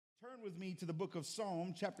turn with me to the book of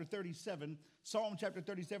Psalm chapter 37. Psalm chapter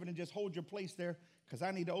 37, and just hold your place there because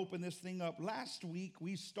I need to open this thing up. Last week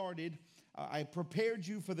we started, I prepared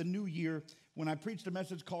you for the new year when I preached a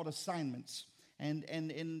message called Assignments.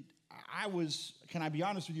 And I was, can I be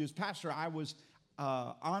honest with you, as pastor, I was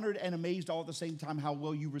honored and amazed all at the same time how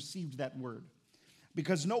well you received that word.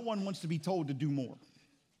 Because no one wants to be told to do more.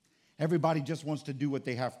 Everybody just wants to do what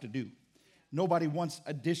they have to do. Nobody wants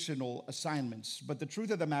additional assignments. But the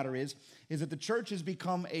truth of the matter is that the church has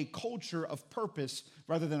become a culture of purpose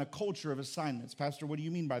rather than a culture of assignments. Pastor, what do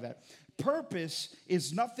you mean by that? Purpose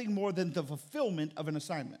is nothing more than the fulfillment of an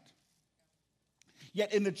assignment.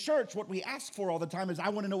 Yet in the church, what we ask for all the time is, I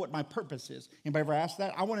want to know what my purpose is. Anybody ever ask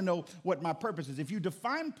that? I want to know what my purpose is. If you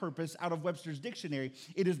define purpose out of Webster's dictionary,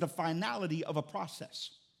 it is the finality of a process.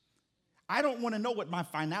 I don't want to know what my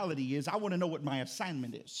finality is. I want to know what my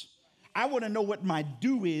assignment is. I want to know what my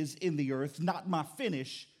due is in the earth, not my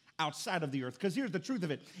finish outside of the earth. Because here's the truth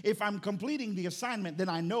of it. If I'm completing the assignment, then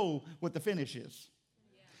I know what the finish is.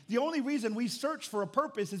 The only reason we search for a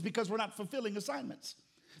purpose is because we're not fulfilling assignments.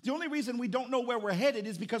 The only reason we don't know where we're headed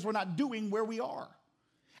is because we're not doing where we are.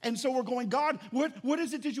 And so we're going, God, what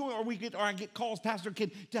is it that you, or I get calls, Pastor,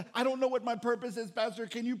 I don't know what my purpose is, Pastor,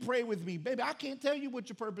 can you pray with me? Baby, I can't tell you what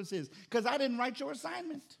your purpose is because I didn't write your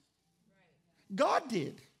assignment. Right. God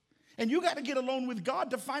did. And you got to get alone with God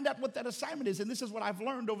to find out what that assignment is. And this is what I've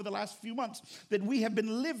learned over the last few months, that we have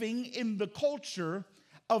been living in the culture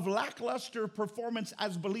of lackluster performance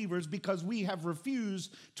as believers because we have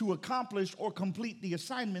refused to accomplish or complete the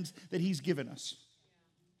assignments that He's given us.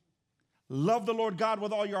 Love the Lord God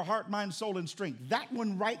with all your heart, mind, soul, and strength. That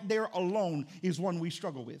one right there alone is one we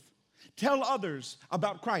struggle with. Tell others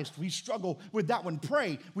about Christ. We struggle with that one.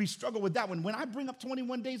 Pray. We struggle with that one. When I bring up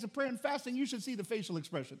 21 days of prayer and fasting, you should see the facial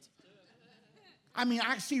expressions. I mean,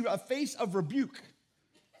 I see a face of rebuke.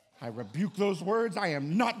 I rebuke those words. I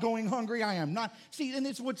am not going hungry. I am not. See, and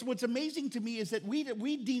it's what's amazing to me is that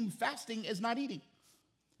we deem fasting as not eating.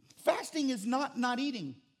 Fasting is not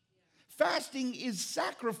eating. Fasting is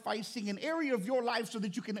sacrificing an area of your life so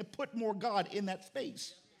that you can put more God in that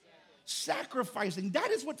space. Sacrificing.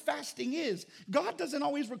 That is what fasting is. God doesn't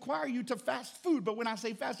always require you to fast food, but when I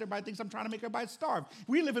say fast, everybody thinks I'm trying to make everybody starve.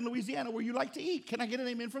 We live in Louisiana where you like to eat. Can I get an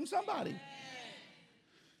amen from somebody?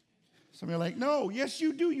 Some of you are like, no, yes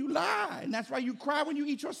you do, you lie. And that's why you cry when you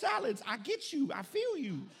eat your salads. I get you, I feel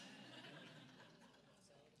you.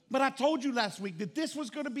 But I told you last week that this was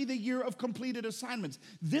going to be the year of completed assignments.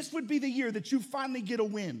 This would be the year that you finally get a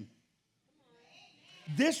win.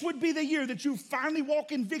 This would be the year that you finally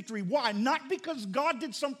walk in victory. Why? Not because God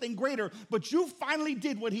did something greater, but you finally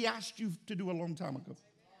did what He asked you to do a long time ago.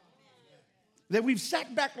 That we've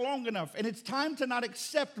sat back long enough, and it's time to not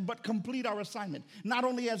accept but complete our assignment, not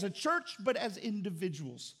only as a church, but as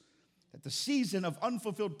individuals. That the season of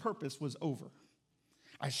unfulfilled purpose was over.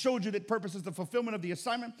 I showed you that purpose is the fulfillment of the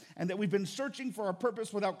assignment, and that we've been searching for our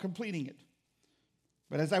purpose without completing it.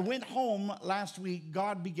 But as I went home last week,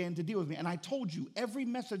 God began to deal with me, and I told you every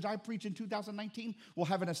message I preach in 2019 will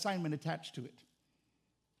have an assignment attached to it.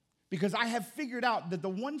 Because I have figured out that the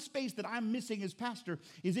one space that I'm missing as pastor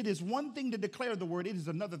is it is one thing to declare the word. It is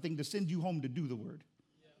another thing to send you home to do the word.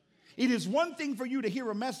 It is one thing for you to hear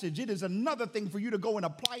a message. It is another thing for you to go and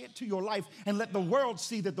apply it to your life and let the world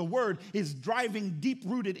see that the word is driving deep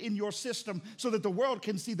rooted in your system so that the world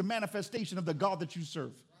can see the manifestation of the God that you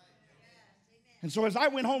serve. And so as I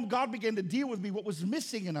went home, God began to deal with me what was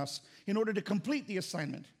missing in us in order to complete the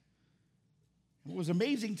assignment. What was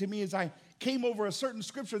amazing to me is I came over a certain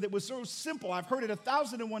scripture that was so simple. I've heard it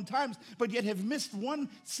 1,001 times, but yet have missed one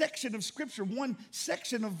section of scripture, one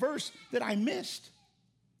section of verse that I missed.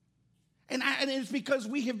 And it's because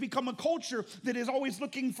we have become a culture that is always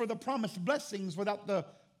looking for the promised blessings without the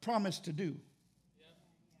promise to do.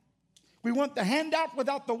 We want the handout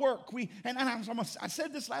without the work. I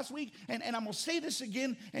said this last week, and I'm going to say this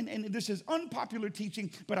again, and this is unpopular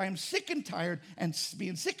teaching, but I am sick and tired, and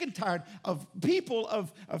being sick and tired of people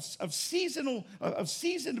of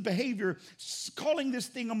seasoned behavior calling this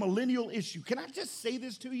thing a millennial issue. Can I just say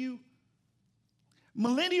this to you?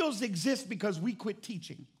 Millennials exist because we quit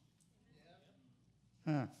teaching.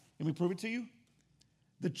 Let me prove it to you.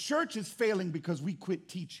 The church is failing because we quit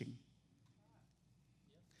teaching.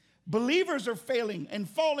 Believers are failing and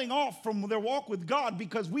falling off from their walk with God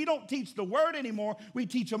because we don't teach the word anymore. We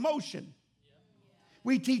teach emotion.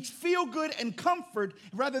 We teach feel good and comfort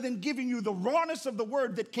rather than giving you the rawness of the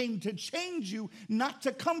word that came to change you, not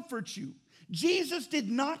to comfort you. Jesus did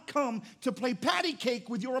not come to play patty cake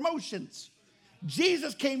with your emotions.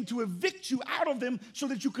 Jesus came to evict you out of them so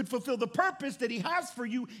that you could fulfill the purpose that he has for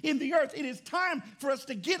you in the earth. It is time for us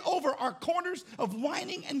to get over our corners of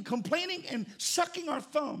whining and complaining and sucking our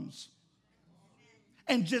thumbs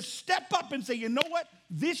and just step up and say, you know what?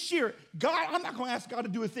 This year, God, I'm not going to ask God to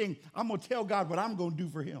do a thing. I'm going to tell God what I'm going to do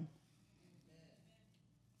for him.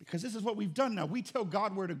 Because this is what we've done now. We tell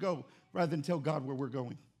God where to go rather than tell God where we're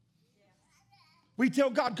going. We tell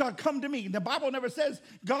God, God, come to me. The Bible never says,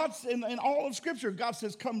 God's in all of Scripture, God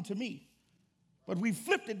says, come to me. But we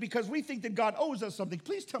flipped it because we think that God owes us something.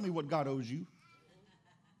 Please tell me what God owes you.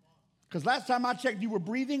 Because last time I checked, you were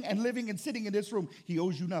breathing and living and sitting in this room. He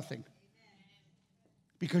owes you nothing.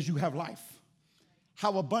 Because you have life.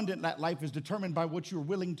 How abundant that life is determined by what you're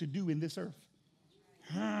willing to do in this earth.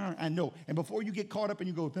 I know. And before you get caught up and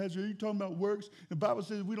you go, Pastor, are you talking about works? The Bible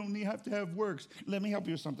says we don't have to have works. Let me help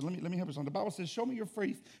you with something. Let me help you with something. The Bible says, show me your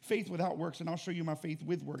faith without works, and I'll show you my faith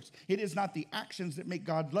with works. It is not the actions that make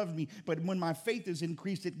God love me, but when my faith is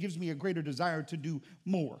increased, it gives me a greater desire to do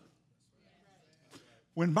more.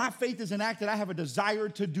 When my faith is enacted, I have a desire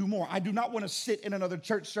to do more. I do not want to sit in another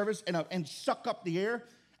church service and suck up the air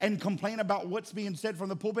and complain about what's being said from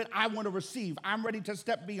the pulpit. I want to receive. I'm ready to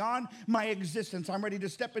step beyond my existence. I'm ready to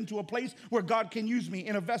step into a place where God can use me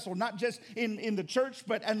in a vessel, not just in the church,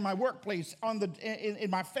 but in my workplace, in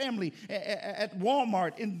my family, at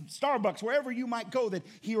Walmart, in Starbucks, wherever you might go, that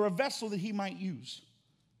you're a vessel that he might use.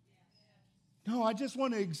 No, I just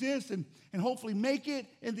want to exist and hopefully make it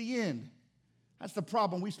in the end. That's the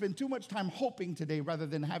problem. We spend too much time hoping today rather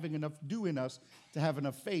than having enough do in us to have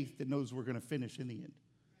enough faith that knows we're going to finish in the end.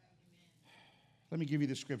 Let me give you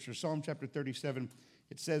the scripture. Psalm chapter 37,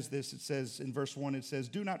 it says this. It says in verse 1, it says,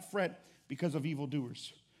 do not fret because of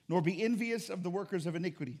evildoers, nor be envious of the workers of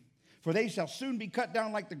iniquity. For they shall soon be cut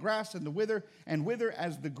down like the grass and wither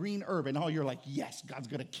as the green herb. And all you're like, yes, God's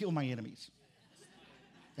going to kill my enemies.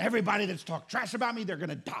 Everybody that's talked trash about me, they're going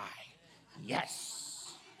to die. Yes.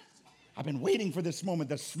 I've been waiting for this moment,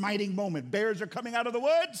 the smiting moment. Bears are coming out of the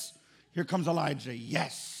woods. Here comes Elijah.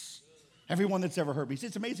 Yes. Everyone that's ever heard me. See,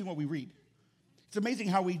 it's amazing what we read. It's amazing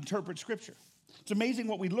how we interpret Scripture. It's amazing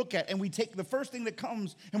what we look at, and we take the first thing that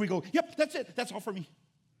comes, and we go, yep, that's it. That's all for me.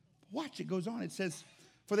 Watch, it goes on. It says,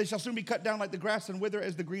 for they shall soon be cut down like the grass and wither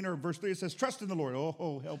as the green herb. Verse 3, it says, trust in the Lord.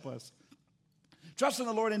 Oh, help us. Trust in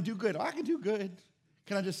the Lord and do good. Oh, I can do good.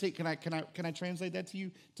 Can I just say, can I translate that to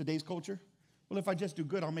you, today's culture? Well, if I just do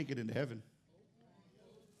good, I'll make it into heaven.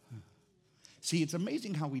 See, it's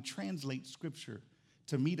amazing how we translate Scripture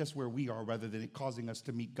to meet us where we are rather than it causing us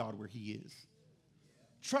to meet God where he is.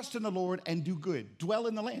 Trust in the Lord and do good. Dwell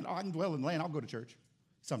in the land. Oh, I can dwell in the land. I'll go to church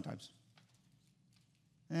sometimes.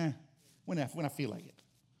 When I feel like it.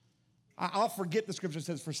 I'll forget the scripture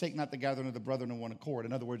says, forsake not the gathering of the brethren in one accord.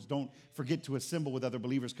 In other words, don't forget to assemble with other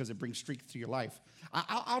believers because it brings strength to your life.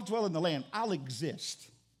 I'll dwell in the land. I'll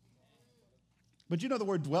exist. But you know the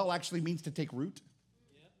word dwell actually means to take root?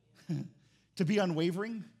 Yep. To be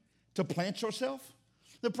unwavering? To plant yourself?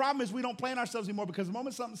 The problem is we don't plant ourselves anymore because the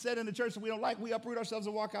moment something's said in the church that we don't like, we uproot ourselves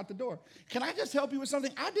and walk out the door. Can I just help you with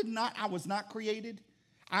something? I was not created.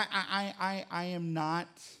 I am not.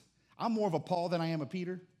 I'm more of a Paul than I am a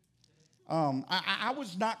Peter. I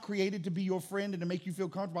was not created to be your friend and to make you feel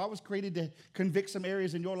comfortable. I was created to convict some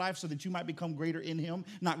areas in your life so that you might become greater in him,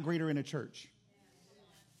 not greater in a church.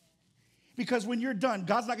 Because when you're done,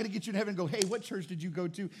 God's not going to get you in heaven and go, hey, what church did you go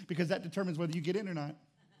to? Because that determines whether you get in or not.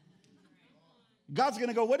 God's going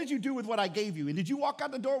to go, what did you do with what I gave you? And did you walk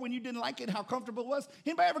out the door when you didn't like it, how comfortable it was?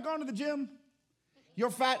 Anybody ever gone to the gym? Your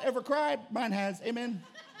fat ever cried? Mine has. Amen.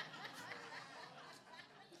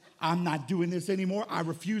 I'm not doing this anymore. I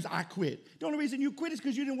refuse. I quit. The only reason you quit is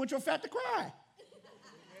because you didn't want your fat to cry.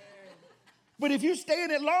 But if you stay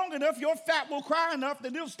in it long enough, your fat will cry enough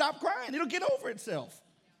that it'll stop crying. It'll get over itself.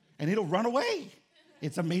 And it'll run away.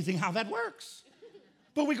 It's amazing how that works.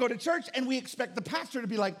 But we go to church and we expect the pastor to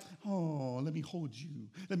be like, oh, let me hold you.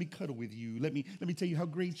 Let me cuddle with you. Let me tell you how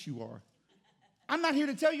great you are. I'm not here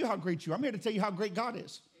to tell you how great you are. I'm here to tell you how great God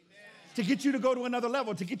is. Amen. To get you to go to another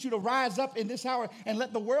level, to get you to rise up in this hour and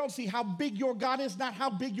let the world see how big your God is, not how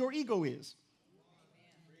big your ego is.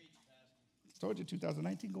 I told you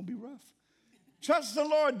 2019 going to be rough. Trust the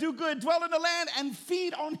Lord, do good, dwell in the land, and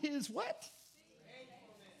feed on his what?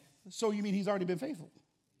 So you mean he's already been faithful?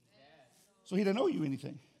 So he didn't owe you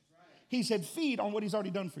anything. He said, feed on what he's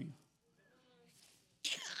already done for you.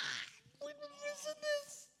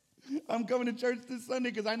 I'm coming to church this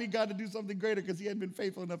Sunday because I need God to do something greater because he hadn't been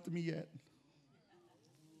faithful enough to me yet.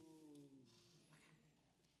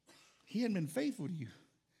 He hadn't been faithful to you.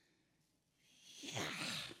 Yeah.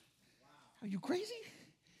 Are you crazy?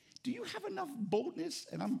 Do you have enough boldness,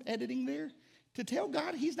 and I'm editing there, to tell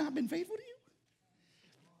God he's not been faithful to you?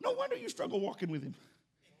 No wonder you struggle walking with him.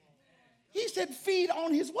 He said feed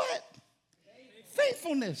on his what?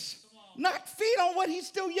 Faithfulness. Not feed on what he's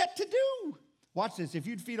still yet to do. Watch this. If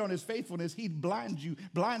you'd feed on his faithfulness, he'd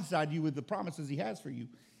blindside you with the promises he has for you.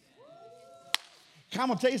 I'm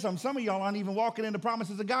going to tell you something. Some of y'all aren't even walking in the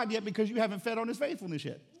promises of God yet because you haven't fed on his faithfulness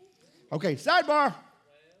yet. Okay, sidebar.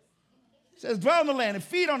 It says, dwell in the land and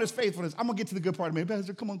feed on his faithfulness. I'm going to get to the good part of me.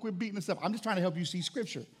 Pastor, come on, quit beating us up. I'm just trying to help you see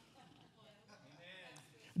scripture.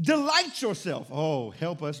 Delight yourself. Oh,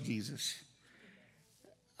 help us, Jesus.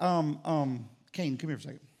 Cain, come here for a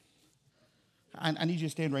second. I need you to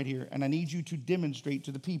stand right here, and I need you to demonstrate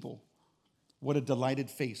to the people what a delighted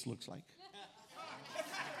face looks like.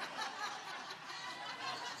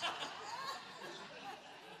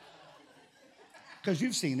 Because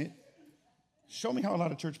you've seen it. Show me how a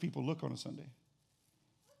lot of church people look on a Sunday.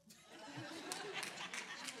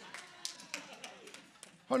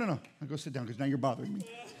 Oh, no. I'll go sit down because now you're bothering me.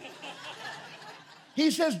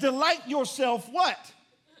 He says, delight yourself what?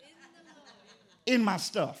 In my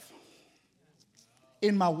stuff.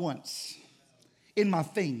 In my wants. In my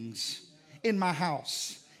things. In my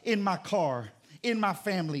house. In my car. In my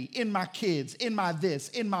family, in my kids, in my this,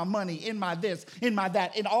 in my money, in my this, in my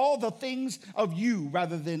that, in all the things of you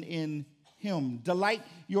rather than in him. Delight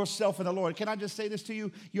yourself in the Lord. Can I just say this to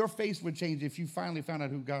you? Your face would change if you finally found out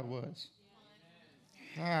who God was.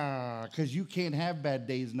 Because you can't have bad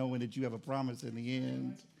days knowing that you have a promise in the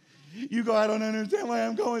end. You go, I don't understand why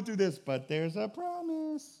I'm going through this, but there's a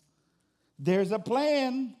promise. There's a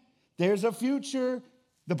plan. There's a future.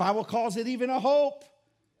 The Bible calls it even a hope.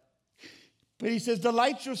 But he says,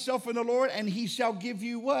 delight yourself in the Lord, and he shall give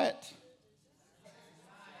you what?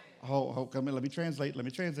 Oh, come in. Let me translate.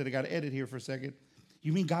 I got to edit here for a second.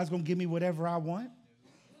 You mean God's going to give me whatever I want?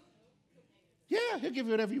 Yeah, he'll give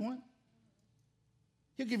you whatever you want.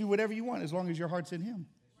 He'll give you whatever you want as long as your heart's in him.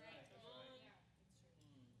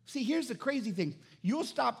 See, here's the crazy thing. You'll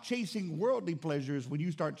stop chasing worldly pleasures when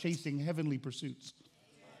you start chasing heavenly pursuits.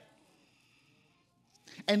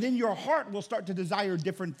 And then your heart will start to desire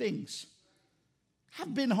different things.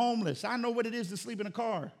 I've been homeless. I know what it is to sleep in a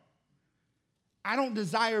car. I don't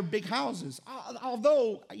desire big houses,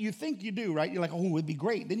 although you think you do, right? You're like, oh, it'd be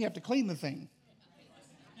great. Then you have to clean the thing.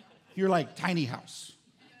 You're like, tiny house.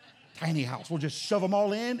 Tiny house. We'll just shove them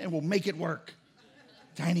all in and we'll make it work.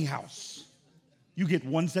 Tiny house. You get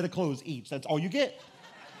one set of clothes each. That's all you get.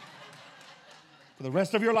 For the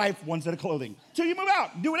rest of your life, one set of clothing. Till you move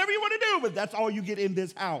out. Do whatever you want to do, but that's all you get in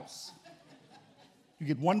this house. You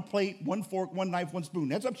get one plate, one fork, one knife, one spoon.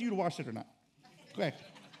 That's up to you to wash it or not. Okay.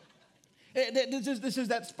 This is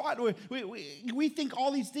that spot where we think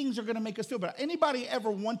all these things are going to make us feel better. Anybody ever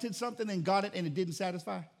wanted something and got it and it didn't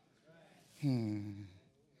satisfy?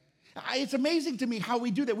 It's amazing to me how we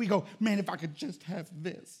do that. We go, man, if I could just have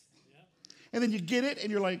this. Yep. And then you get it and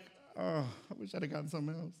you're like, oh, I wish I'd have gotten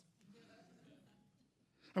something else.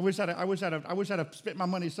 I wish I'd have spent my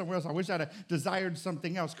money somewhere else. I wish I'd have desired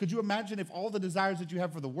something else. Could you imagine if all the desires that you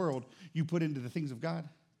have for the world you put into the things of God?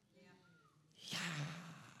 Yeah.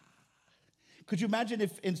 Could you imagine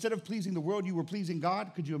if instead of pleasing the world, you were pleasing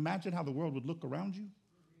God? Could you imagine how the world would look around you?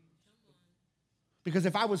 Because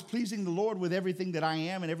if I was pleasing the Lord with everything that I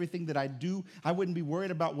am and everything that I do, I wouldn't be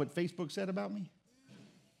worried about what Facebook said about me.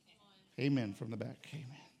 Amen from the back. Amen.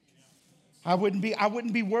 I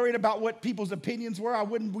wouldn't be worried about what people's opinions were. I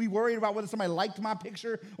wouldn't be worried about whether somebody liked my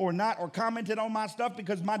picture or not or commented on my stuff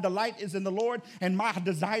because my delight is in the Lord and my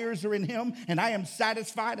desires are in him and I am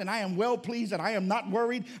satisfied and I am well pleased and I am not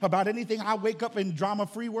worried about anything. I wake up in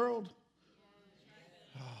drama-free world.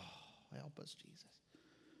 Oh, help us, Jesus.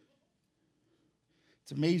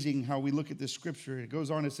 It's amazing how we look at this scripture. It goes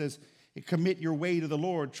on, it says, commit your way to the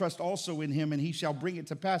Lord. Trust also in him, and he shall bring it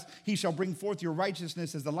to pass. He shall bring forth your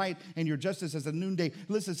righteousness as the light and your justice as the noonday.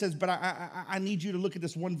 Listen, it says, but I need you to look at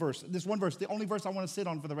this one verse. This one verse, the only verse I want to sit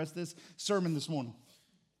on for the rest of this sermon this morning.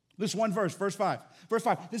 This one verse, verse 5. Verse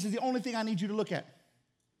 5, this is the only thing I need you to look at.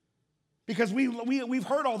 Because we've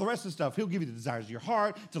heard all the rest of the stuff. He'll give you the desires of your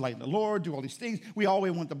heart, delight in the Lord, do all these things. We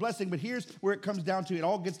always want the blessing, but here's where it comes down to. It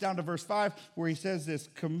all gets down to verse 5, where he says this,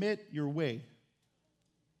 commit your way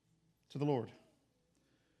to the Lord.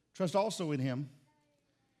 Trust also in him,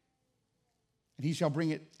 and he shall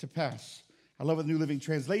bring it to pass. I love what the New Living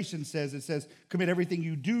Translation says. It says, commit everything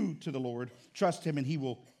you do to the Lord. Trust him, and he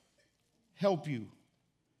will help you.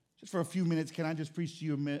 Just for a few minutes, can I just preach to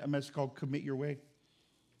you a message called Commit Your Way?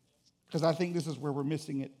 Because I think this is where we're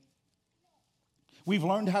missing it. We've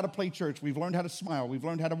learned how to play church. We've learned how to smile. We've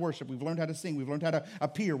learned how to worship. We've learned how to sing. We've learned how to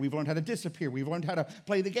appear. We've learned how to disappear. We've learned how to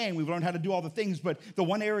play the game. We've learned how to do all the things. But the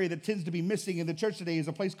one area that tends to be missing in the church today is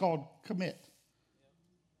a place called commit.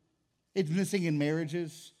 It's missing in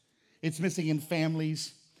marriages. It's missing in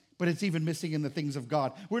families. But it's even missing in the things of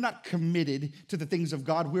God. We're not committed to the things of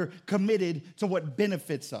God. We're committed to what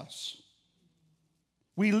benefits us.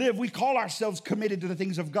 We call ourselves committed to the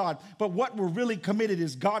things of God, but what we're really committed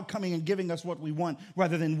is God coming and giving us what we want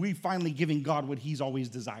rather than we finally giving God what he's always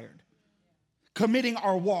desired. Committing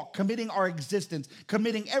our walk, committing our existence,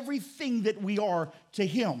 committing everything that we are to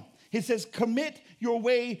him. It says, commit your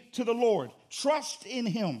way to the Lord. Trust in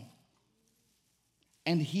him,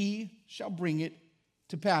 and he shall bring it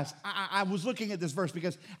to pass. I was looking at this verse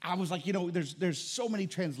because I was like, there's so many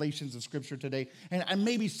translations of scripture today, and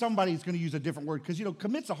maybe somebody's going to use a different word because,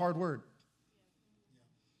 commit's a hard word.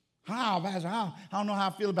 Pastor, I don't know how I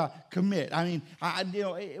feel about commit. I mean,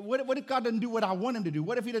 what if God doesn't do what I want him to do?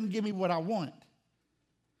 What if he doesn't give me what I want?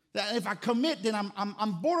 That if I commit, then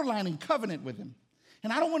I'm borderline in covenant with him.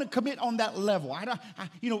 And I don't want to commit on that level.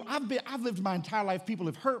 I've lived my entire life. People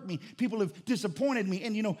have hurt me. People have disappointed me.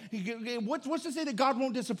 And, what's to say that God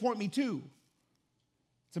won't disappoint me too?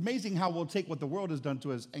 It's amazing how we'll take what the world has done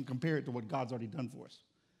to us and compare it to what God's already done for us.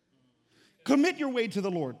 Commit your way to the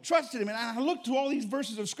Lord. Trust in him. And I looked through all these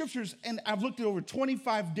verses of scriptures, and I've looked at over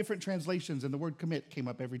 25 different translations, and the word commit came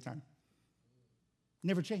up every time.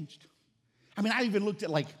 Never changed. I mean, I even looked at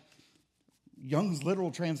Young's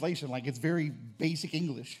literal translation, it's very basic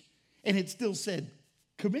English. And it still said,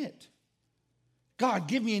 commit. God,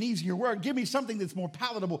 give me an easier word. Give me something that's more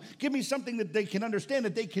palatable. Give me something that they can understand,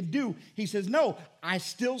 that they can do. He says, no, I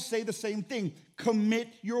still say the same thing. Commit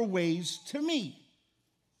your ways to me.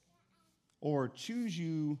 Or choose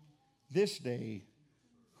you this day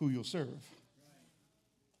who you'll serve.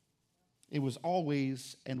 It was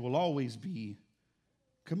always and will always be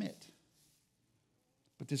commit.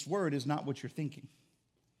 But this word is not what you're thinking.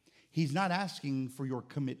 He's not asking for your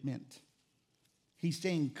commitment. He's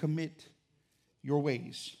saying commit your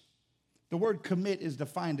ways. The word commit is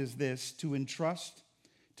defined as this: to entrust,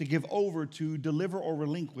 to give over to, deliver or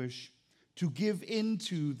relinquish, to give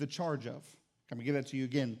into the charge of. Let me give that to you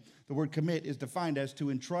again. The word commit is defined as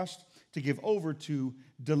to entrust, to give over to,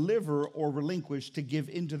 deliver or relinquish, to give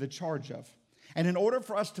into the charge of. And in order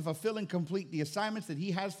for us to fulfill and complete the assignments that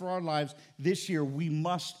he has for our lives this year, we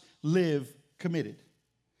must live committed.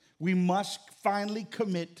 We must finally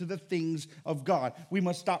commit to the things of God. We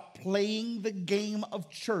must stop playing the game of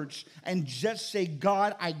church and just say,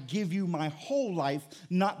 God, I give you my whole life,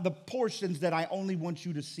 not the portions that I only want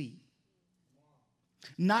you to see.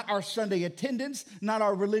 Not our Sunday attendance, not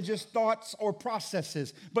our religious thoughts or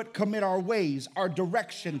processes, but commit our ways, our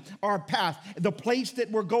direction, our path. The place that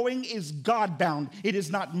we're going is God-bound. It is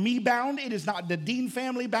not me-bound. It is not the Dean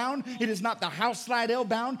family bound. It is not the House Slidell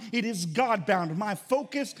bound. It is God-bound. My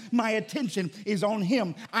focus, my attention is on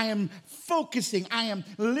him. I am focusing. I am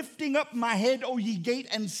lifting up my head, O ye gate,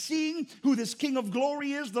 and seeing who this King of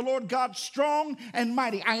glory is, the Lord God strong and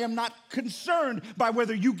mighty. I am not concerned by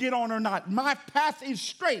whether you get on or not. My path is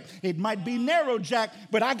straight. It might be narrow, Jack,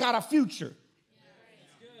 but I got a future.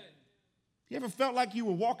 You ever felt like you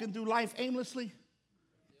were walking through life aimlessly?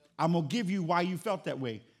 I'm going to give you why you felt that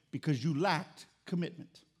way. Because you lacked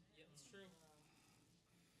commitment.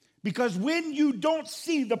 Because when you don't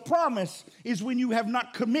see the promise is when you have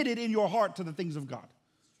not committed in your heart to the things of God.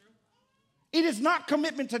 It is not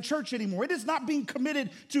commitment to church anymore. It is not being committed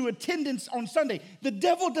to attendance on Sunday. The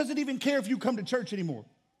devil doesn't even care if you come to church anymore.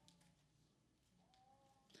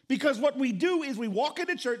 Because what we do is we walk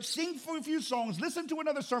into church, sing for a few songs, listen to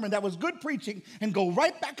another sermon that was good preaching, and go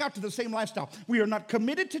right back out to the same lifestyle. We are not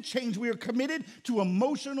committed to change. We are committed to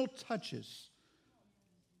emotional touches.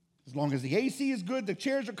 As long as the AC is good, the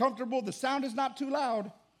chairs are comfortable, the sound is not too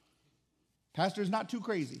loud, pastor is not too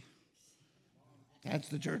crazy. That's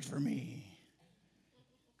the church for me.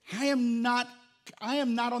 I am not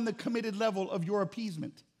on the committed level of your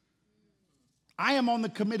appeasement. I am on the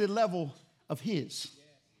committed level of his.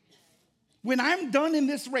 When I'm done in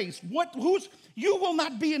this race, you will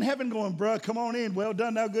not be in heaven going, bruh, come on in. Well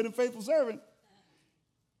done, thou good and faithful servant.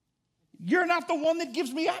 You're not the one that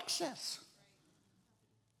gives me access.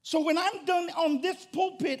 So when I'm done on this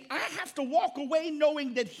pulpit, I have to walk away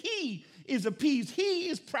knowing that he is appeased. He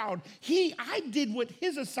is proud. I did what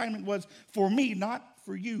his assignment was for me, not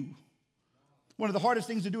for you. One of the hardest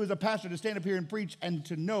things to do as a pastor to stand up here and preach and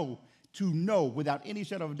to know without any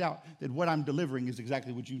shadow of a doubt that what I'm delivering is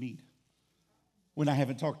exactly what you need. When I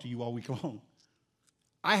haven't talked to you all week long.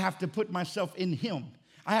 I have to put myself in him.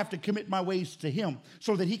 I have to commit my ways to him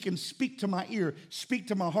so that he can speak to my ear, speak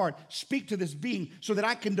to my heart, speak to this being so that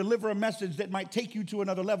I can deliver a message that might take you to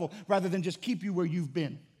another level rather than just keep you where you've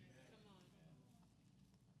been.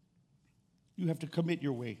 You have to commit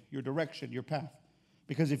your way, your direction, your path.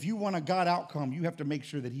 Because if you want a God outcome, you have to make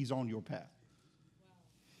sure that he's on your path.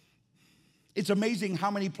 It's amazing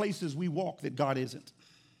how many places we walk that God isn't.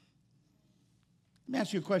 Let me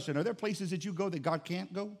ask you a question. Are there places that you go that God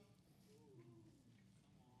can't go?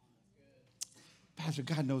 Pastor,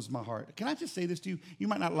 God knows my heart. Can I just say this to you? You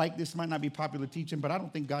might not like this, might not be popular teaching, but I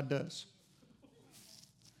don't think God does.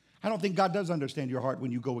 I don't think God does understand your heart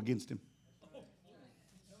when you go against him.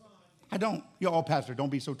 I don't. Oh, Pastor, don't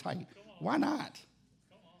be so tight. Why not?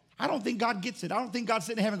 I don't think God gets it. I don't think God's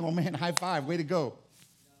sitting in heaven going, man, high five, way to go.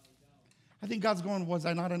 I think God's going, was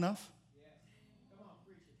I not enough?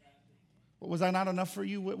 Was I not enough for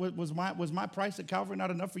you? Was my price at Calvary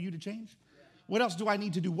not enough for you to change? What else do I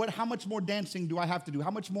need to do? How much more dancing do I have to do?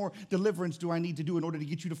 How much more deliverance do I need to do in order to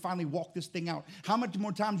get you to finally walk this thing out? How much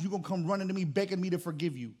more times you going to come running to me, begging me to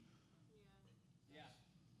forgive you?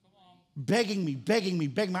 Begging me.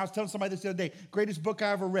 I was telling somebody this the other day, greatest book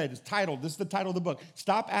I ever read. It's titled, this is the title of the book,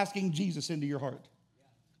 Stop Asking Jesus Into Your Heart.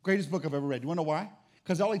 Greatest book I've ever read. You want to know why?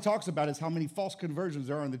 Because all he talks about is how many false conversions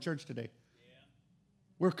there are in the church today.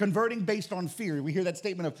 We're converting based on fear. We hear that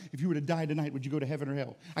statement of, if you were to die tonight, would you go to heaven or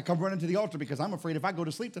hell? I come running to the altar because I'm afraid if I go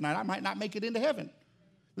to sleep tonight, I might not make it into heaven.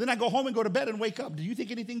 Then I go home and go to bed and wake up. Do you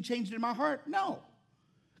think anything changed in my heart? No.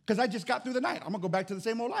 Because I just got through the night. I'm going to go back to the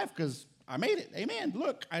same old life because I made it. Amen.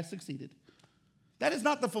 Look, I succeeded. That is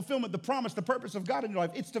not the fulfillment, the promise, the purpose of God in your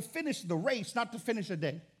life. It's to finish the race, not to finish a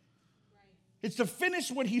day. It's to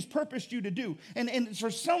finish what he's purposed you to do. And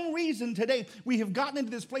for some reason today, we have gotten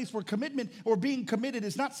into this place where commitment or being committed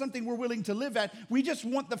is not something we're willing to live at. We just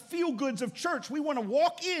want the feel-goods of church. We want to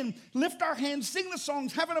walk in, lift our hands, sing the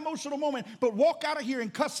songs, have an emotional moment, but walk out of here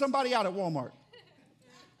and cuss somebody out at Walmart.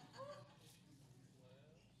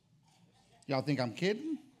 Y'all think I'm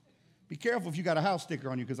kidding? Be careful if you got a house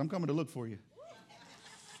sticker on you because I'm coming to look for you.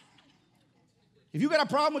 If you got a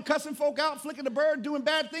problem with cussing folk out, flicking the bird, doing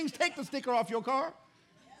bad things, take the sticker off your car.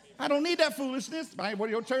 I don't need that foolishness. One of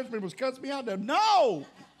your church members cussed me out there. No!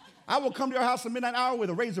 I will come to your house at midnight hour with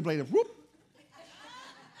a razor blade and whoop,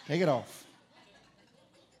 take it off.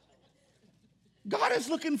 God is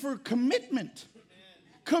looking for commitment.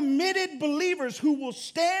 Committed believers who will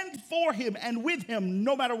stand for him and with him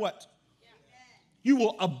no matter what. You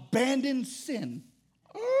will abandon sin.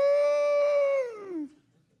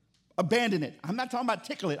 Abandon it. I'm not talking about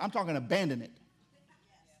tickle it. I'm talking abandon it.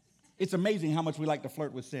 It's amazing how much we like to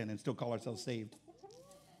flirt with sin and still call ourselves saved.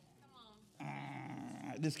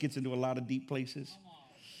 This gets into a lot of deep places.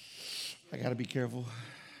 I got to be careful.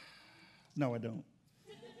 No, I don't.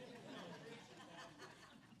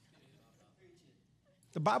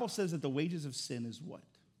 The Bible says that the wages of sin is what?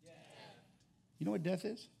 You know what death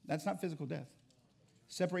is? That's not physical death.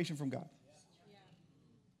 Separation from God.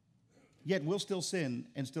 Yet we'll still sin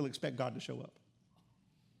and still expect God to show up.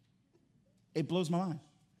 It blows my mind.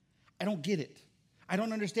 I don't get it. I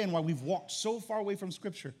don't understand why we've walked so far away from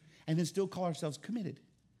Scripture and then still call ourselves committed.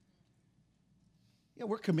 Yeah,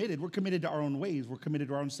 we're committed. We're committed to our own ways. We're committed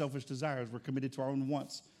to our own selfish desires. We're committed to our own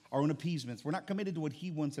wants, our own appeasements. We're not committed to what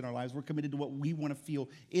he wants in our lives. We're committed to what we want to feel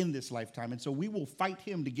in this lifetime. And so we will fight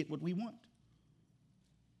him to get what we want.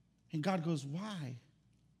 And God goes, why?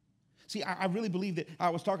 See, I really believe that. I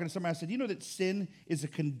was talking to somebody, I said, you know that sin is a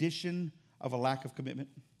condition of a lack of commitment?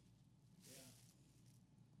 Yeah.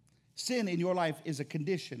 Sin in your life is a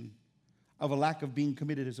condition of a lack of being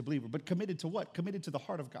committed as a believer. But committed to what? Committed to the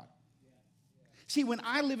heart of God. Yeah. Yeah. See, when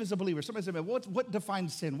I live as a believer, somebody said, what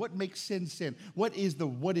defines sin? What makes sin sin? What is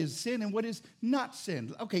sin and what is not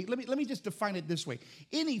sin? Okay, let me just define it this way.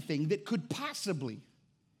 Anything that could possibly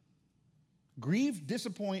grieve,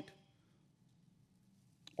 disappoint,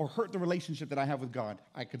 or hurt the relationship that I have with God,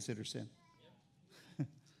 I consider sin.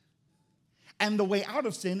 And the way out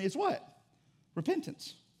of sin is what?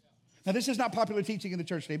 Repentance. Now, this is not popular teaching in the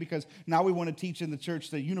church today because now we want to teach in the church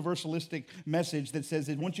the universalistic message that says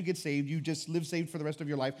that once you get saved, you just live saved for the rest of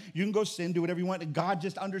your life. You can go sin, do whatever you want, and God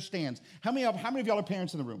just understands. How many of y'all are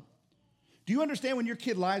parents in the room? Do you understand when your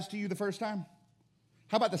kid lies to you the first time?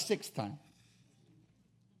 How about the sixth time?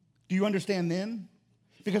 Do you understand then?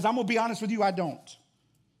 Because I'm going to be honest with you, I don't.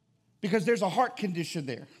 Because there's a heart condition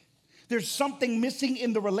there. There's something missing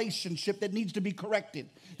in the relationship that needs to be corrected.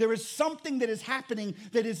 There is something that is happening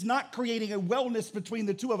that is not creating a wellness between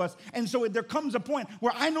the two of us. And so there comes a point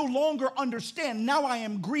where I no longer understand. Now I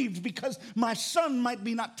am grieved because my son might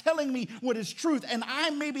be not telling me what is truth. And I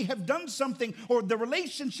maybe have done something, or the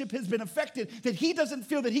relationship has been affected, that he doesn't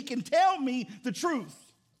feel that he can tell me the truth.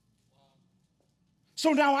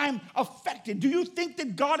 So now I'm affected. Do you think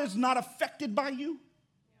that God is not affected by you?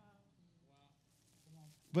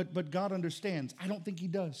 But God understands. I don't think he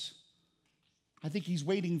does. I think he's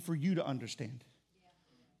waiting for you to understand.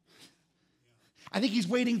 I think he's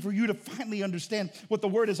waiting for you to finally understand what the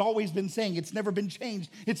word has always been saying. It's never been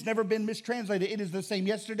changed. It's never been mistranslated. It is the same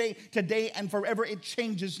yesterday, today, and forever. It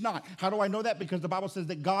changes not. How do I know that? Because the Bible says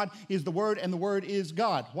that God is the word and the word is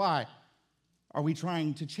God. Why are we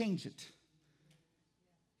trying to change it?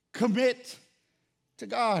 Commit to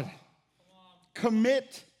God.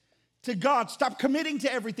 Commit to God. Stop committing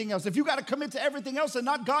to everything else. If you got to commit to everything else and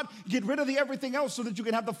not God, get rid of the everything else so that you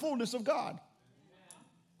can have the fullness of God.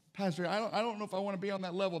 Pastor, I don't know if I want to be on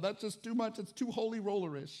that level. That's just too much. It's too holy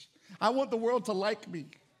rollerish. I want the world to like me.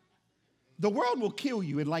 The world will kill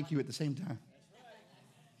you and like you at the same time.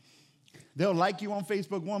 They'll like you on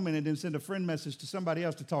Facebook 1 minute and send a friend message to somebody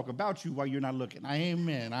else to talk about you while you're not looking.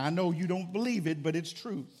 Amen. I know you don't believe it, but it's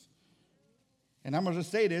truth. And I'm going to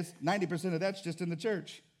just say this, 90% of that's just in the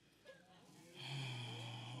church.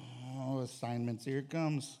 Oh, assignments, here it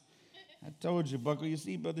comes. I told you, buckle your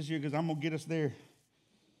seatbelt this year because I'm going to get us there.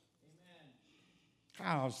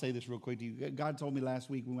 Amen. I'll say this real quick to you. God told me last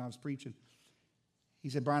week when I was preaching, he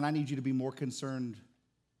said, Brian, I need you to be more concerned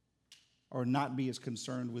or not be as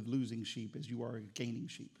concerned with losing sheep as you are gaining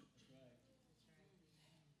sheep.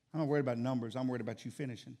 I'm not worried about numbers. I'm worried about you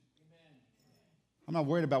finishing. I'm not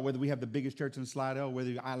worried about whether we have the biggest church in Slidell, whether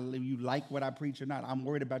you like what I preach or not. I'm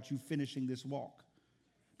worried about you finishing this walk.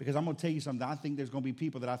 Because I'm going to tell you something. I think there's going to be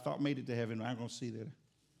people that I thought made it to heaven, I'm going to see that.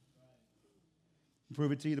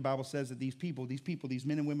 Prove it to you. The Bible says that these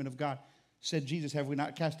men and women of God said, Jesus, have we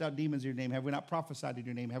not cast out demons in your name? Have we not prophesied in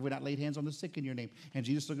your name? Have we not laid hands on the sick in your name? And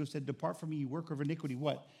Jesus looked and said, depart from me, you worker of iniquity.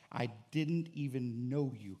 What? I didn't even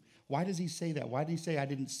know you. Why does he say that? Why did he say, I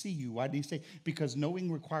didn't see you? Why did he say? Because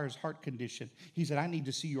knowing requires heart condition. He said, I need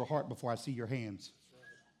to see your heart before I see your hands.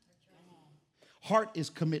 Heart is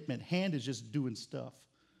commitment. Hand is just doing stuff.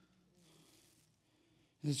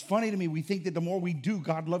 It's funny to me, we think that the more we do,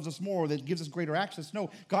 God loves us more, that gives us greater access.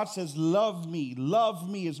 No, God says, love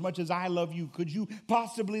me as much as I love you. Could you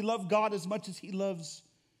possibly love God as much as he loves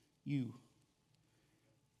you?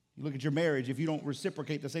 You look at your marriage, if you don't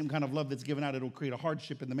reciprocate the same kind of love that's given out, it'll create a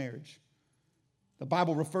hardship in the marriage. The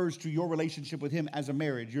Bible refers to your relationship with him as a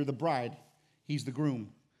marriage. You're the bride, he's the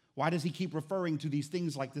groom. Why does he keep referring to these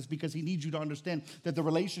things like this? Because he needs you to understand that the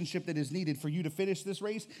relationship that is needed for you to finish this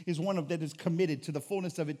race is one that is committed to the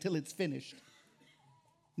fullness of it till it's finished.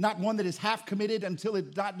 Not one that is half committed until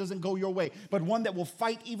it doesn't go your way, but one that will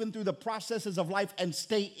fight even through the processes of life and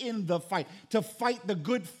stay in the fight, to fight the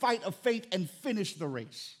good fight of faith and finish the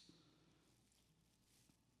race.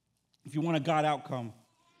 If you want a God outcome,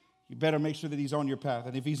 you better make sure that he's on your path.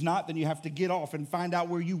 And if he's not, then you have to get off and find out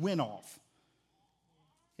where you went off.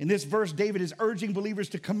 In this verse, David is urging believers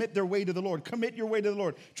to commit their way to the Lord. Commit your way to the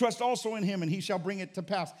Lord. Trust also in him, and he shall bring it to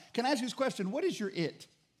pass. Can I ask you this question? What is your it?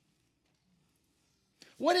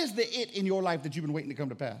 What is the it in your life that you've been waiting to come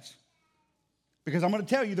to pass? Because I'm going to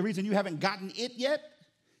tell you the reason you haven't gotten it yet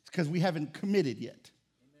is because we haven't committed yet.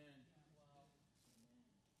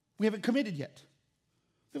 We haven't committed yet.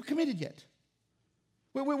 We haven't committed yet.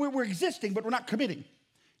 We're existing, but we're not committing.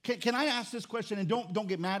 Can I ask this question, and don't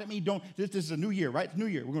get mad at me. This is a new year, right? It's new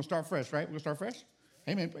year. We're going to start fresh, right? We're going to start fresh?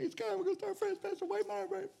 Amen. Praise God. We're going to start fresh. Pastor White, my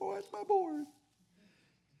right boy. That's my boy.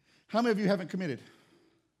 How many of you haven't committed?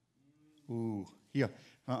 Ooh, yeah.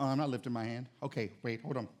 I'm not lifting my hand. Okay, wait,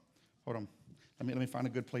 hold on. Let me find a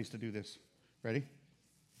good place to do this. Ready? Does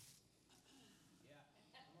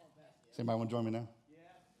anybody want to join me now?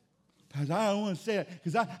 Pastor, I don't want to say it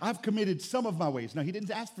because I've committed some of my ways. No, he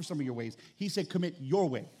didn't ask for some of your ways. He said commit your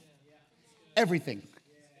way. Everything.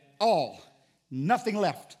 All. Nothing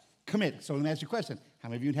left. Commit. So let me ask you a question. How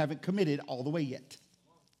many of you haven't committed all the way yet?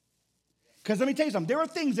 Because let me tell you something. There are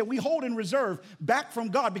things that we hold in reserve back from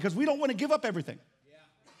God because we don't want to give up everything.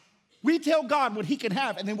 We tell God what he can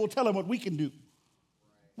have, and then we'll tell him what we can do.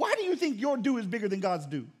 Why do you think your do is bigger than God's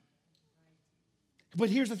do? But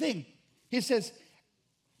here's the thing. He says,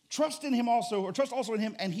 trust in him also, or trust also in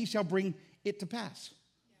him, and he shall bring it to pass.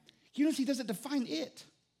 You notice he doesn't define it.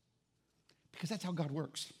 Because that's how God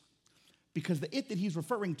works. Because the it that he's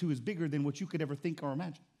referring to is bigger than what you could ever think or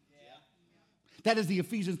imagine. That is the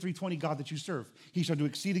Ephesians 3:20 God that you serve. He shall do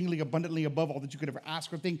exceedingly abundantly above all that you could ever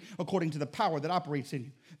ask or think, according to the power that operates in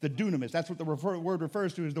you. The dunamis, that's what the word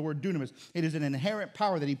refers to, is the word dunamis. It is an inherent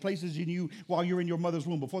power that he places in you while you're in your mother's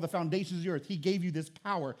womb. Before the foundations of the earth, he gave you this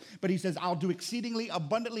power. But he says, I'll do exceedingly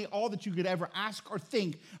abundantly all that you could ever ask or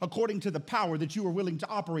think, according to the power that you are willing to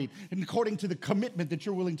operate and according to the commitment that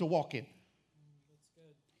you're willing to walk in.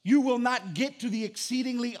 You will not get to the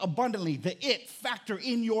exceedingly abundantly, the it factor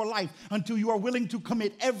in your life, until you are willing to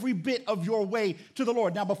commit every bit of your way to the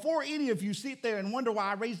Lord. Now, before any of you sit there and wonder why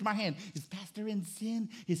I raised my hand, is Pastor in sin?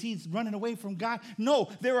 Is he running away from God? No,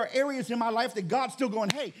 there are areas in my life that God's still going,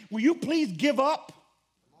 hey, will you please give up?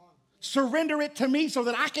 Surrender it to me so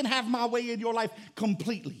that I can have my way in your life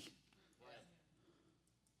completely.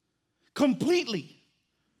 Completely.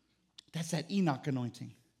 That's that Enoch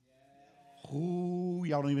anointing. Ooh,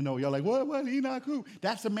 y'all don't even know. Y'all like, what, Enoch, who?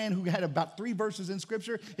 That's a man who had about 3 verses in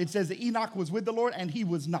Scripture. It says that Enoch was with the Lord and he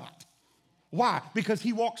was not. Why? Because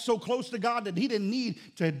he walked so close to God that he didn't need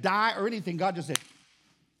to die or anything. God just said,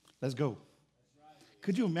 let's go.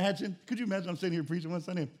 Could you imagine? I'm sitting here preaching one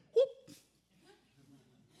Sunday, whoop,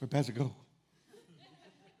 where'd Pastor go?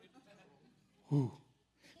 Ooh.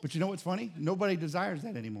 But you know what's funny? Nobody desires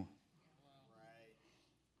that anymore.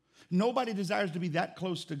 Nobody desires to be that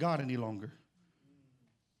close to God any longer.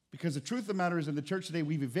 Because the truth of the matter is, in the church today,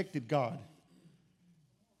 we've evicted God.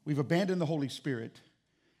 We've abandoned the Holy Spirit.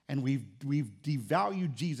 And we've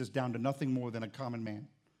devalued Jesus down to nothing more than a common man.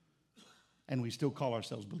 And we still call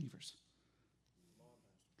ourselves believers.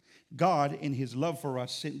 God, in his love for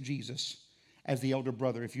us, sent Jesus as the elder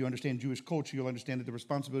brother. If you understand Jewish culture, you'll understand that the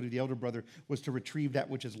responsibility of the elder brother was to retrieve that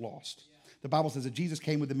which is lost. The Bible says that Jesus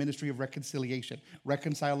came with the ministry of reconciliation.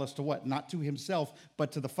 Reconcile us to what? Not to himself,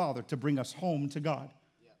 but to the Father, to bring us home to God.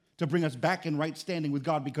 To bring us back in right standing with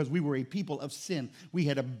God, because we were a people of sin. We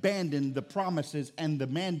had abandoned the promises and the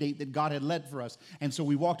mandate that God had led for us. And so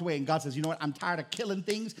we walked away, and God says, you know what? I'm tired of killing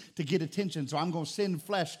things to get attention, so I'm going to send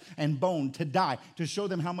flesh and bone to die, to show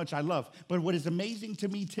them how much I love. But what is amazing to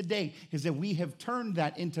me today is that we have turned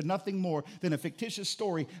that into nothing more than a fictitious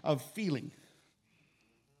story of feeling.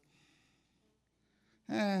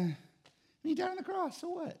 He died on the cross, so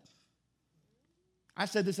what? I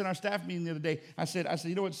said this in our staff meeting the other day. I said,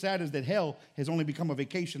 you know what's sad is that hell has only become a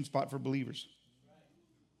vacation spot for believers.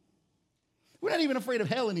 We're not even afraid of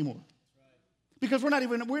hell anymore. Because we're not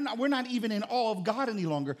even in awe of God any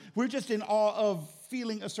longer. We're just in awe of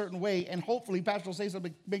feeling a certain way, and hopefully Pastor will say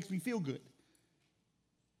something that makes me feel good.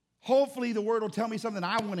 Hopefully the word will tell me something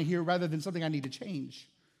I want to hear rather than something I need to change.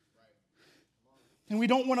 And we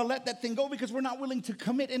don't want to let that thing go because we're not willing to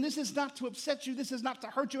commit. And this is not to upset you. This is not to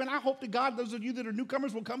hurt you. And I hope to God, those of you that are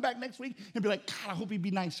newcomers will come back next week and be like, God, I hope he'd be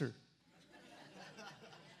nicer.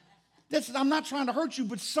 I'm not trying to hurt you,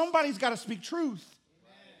 but somebody's got to speak truth.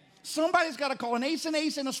 Somebody's got to call an ace and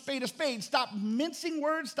a spade a spade. Stop mincing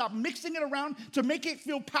words. Stop mixing it around to make it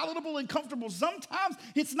feel palatable and comfortable. Sometimes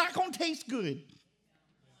it's not going to taste good,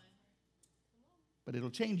 but it'll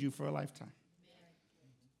change you for a lifetime.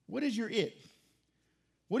 What is your it?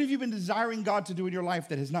 What have you been desiring God to do in your life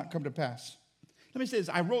that has not come to pass? Let me say this.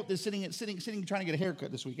 I wrote this sitting trying to get a haircut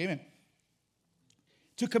this week. Amen.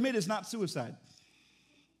 To commit is not suicide.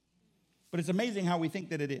 But it's amazing how we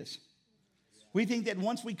think that it is. We think that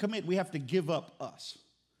once we commit, we have to give up us.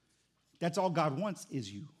 That's all God wants is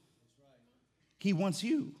you. He wants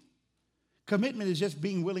you. Commitment is just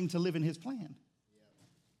being willing to live in his plan.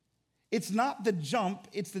 It's not the jump.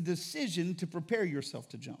 It's the decision to prepare yourself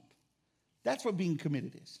to jump. That's what being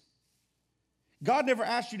committed is. God never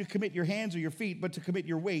asked you to commit your hands or your feet, but to commit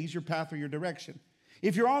your ways, your path, or your direction.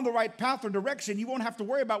 If you're on the right path or direction, you won't have to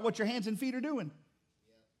worry about what your hands and feet are doing.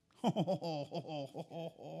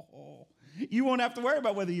 You won't have to worry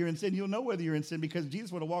about whether you're in sin. You'll know whether you're in sin because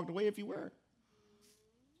Jesus would have walked away if you were.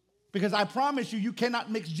 Because I promise you, you cannot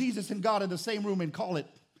mix Jesus and God in the same room and call it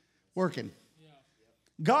working.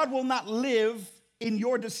 God will not live in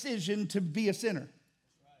your decision to be a sinner.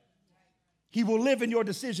 He will live in your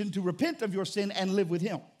decision to repent of your sin and live with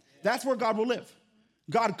him. That's where God will live.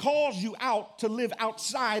 God calls you out to live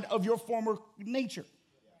outside of your former nature.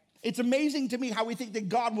 It's amazing to me how we think that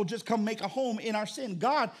God will just come make a home in our sin.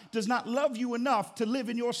 God does not love you enough to live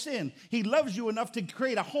in your sin. He loves you enough to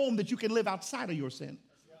create a home that you can live outside of your sin.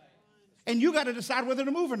 And you got to decide whether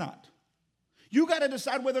to move or not. You got to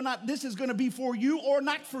decide whether or not this is going to be for you or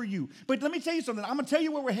not for you. But let me tell you something. I'm going to tell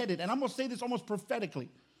you where we're headed, and I'm going to say this almost prophetically.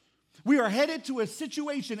 We are headed to a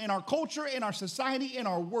situation in our culture, in our society, in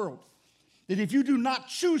our world, that if you do not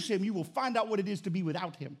choose him, you will find out what it is to be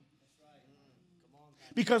without him.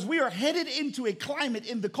 Because we are headed into a climate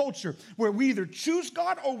in the culture where we either choose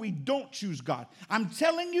God or we don't choose God. I'm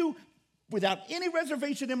telling you, without any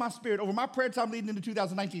reservation in my spirit, over my prayer time leading into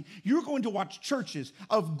 2019, you're going to watch churches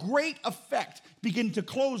of great effect begin to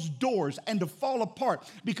close doors and to fall apart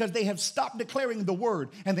because they have stopped declaring the word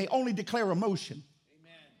and they only declare emotion.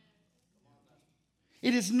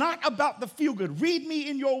 It is not about the feel good. Read me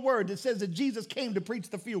in your word that says that Jesus came to preach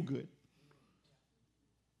the feel good.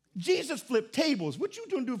 Jesus flipped tables. What you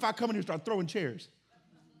gonna do if I come in here and start throwing chairs?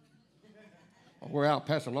 Oh, we're out.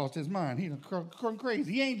 Pastor lost his mind. He's going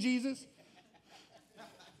crazy. He ain't Jesus.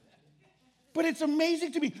 But it's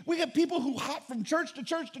amazing to me. We have people who hop from church to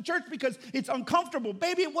church to church because it's uncomfortable.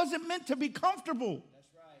 Baby, it wasn't meant to be comfortable. That's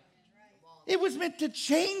right. It was meant to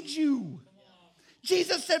change you.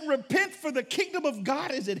 Jesus said, repent for the kingdom of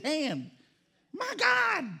God is at hand. My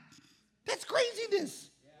God, that's craziness.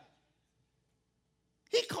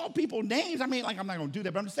 He called people names. I mean, like, I'm not going to do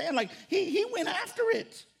that, but I'm just saying, like, he went after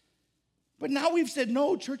it. But now we've said,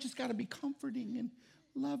 no, church has got to be comforting and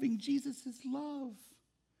loving. Jesus is love.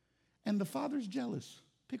 And the Father's jealous.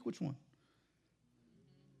 Pick which one.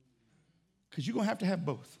 Because you're going to have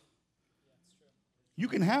both. You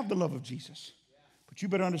can have the love of Jesus, but you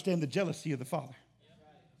better understand the jealousy of the Father.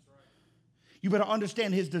 You better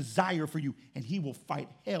understand his desire for you, and he will fight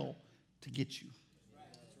hell to get you.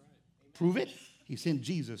 Prove it. He sent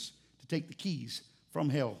Jesus to take the keys from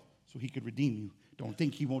hell so he could redeem you. Don't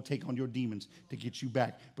think he won't take on your demons to get you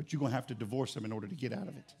back, but you're going to have to divorce them in order to get out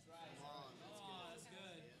of it.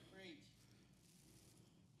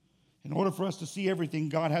 In order for us to see everything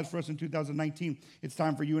God has for us in 2019, it's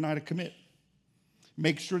time for you and I to commit.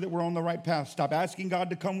 Make sure that we're on the right path. Stop asking God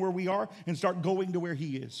to come where we are and start going to where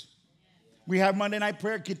he is. We have Monday night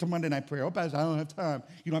prayer. Get to Monday night prayer. Oh, Pastor, I don't have time.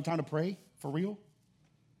 You don't have time to pray? For real?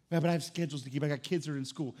 Yeah, but I have schedules to keep. I got kids that are in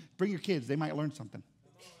school. Bring your kids. They might learn something.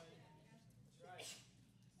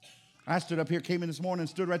 I stood up here, came in this morning,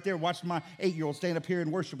 stood right there, watched my 8-year-old stand up here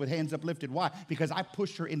and worship with hands uplifted. Why? Because I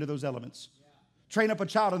pushed her into those elements. Train up a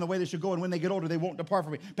child in the way they should go, and when they get older, they won't depart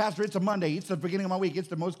from me. Pastor, it's a Monday. It's the beginning of my week. It's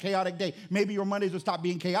the most chaotic day. Maybe your Mondays will stop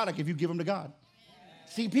being chaotic if you give them to God.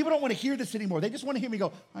 See, people don't want to hear this anymore. They just want to hear me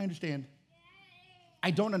go, I understand.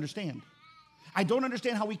 I don't understand. I don't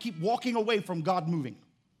understand how we keep walking away from God moving.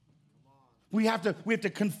 We have to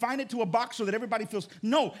confine it to a box so that everybody feels,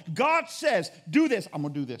 no, God says, do this. I'm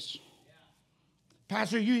going to do this.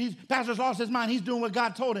 Pastor's lost his mind. He's doing what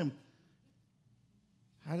God told him.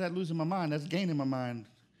 How's that losing my mind? That's gaining my mind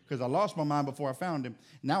because I lost my mind before I found him.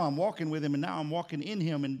 Now I'm walking with him, and now I'm walking in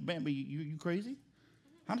him. And man, you crazy?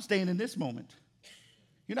 I'm staying in this moment.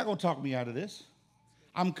 You're not going to talk me out of this.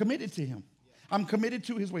 I'm committed to him. I'm committed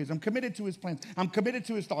to his ways. I'm committed to his plans. I'm committed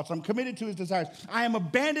to his thoughts. I'm committed to his desires. I am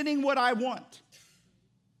abandoning what I want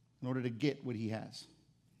in order to get what he has.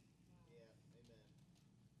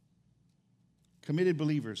 Committed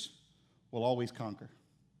believers will always conquer.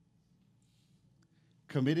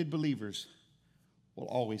 Committed believers will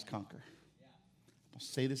always conquer. I'll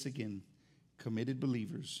say this again. Committed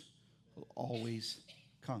believers will always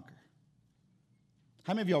conquer.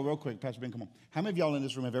 How many of y'all, real quick, Pastor Ben, come on. How many of y'all in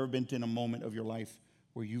this room have ever been in a moment of your life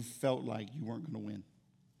where you felt like you weren't going to win?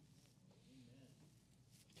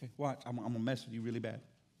 Okay, watch. I'm going to mess with you really bad.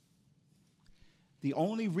 The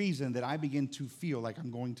only reason that I begin to feel like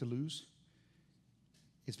I'm going to lose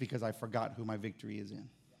is because I forgot who my victory is in.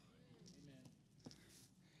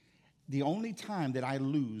 The only time that I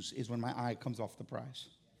lose is when my eye comes off the prize.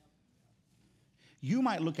 You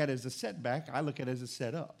might look at it as a setback. I look at it as a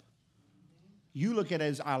setup. You look at it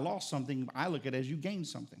as I lost something. I look at it as you gained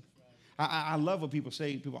something. I love what people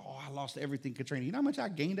say. People, oh, I lost everything, Katrina. You know how much I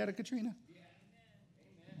gained out of Katrina?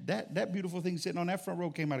 That beautiful thing sitting on that front row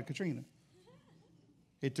came out of Katrina.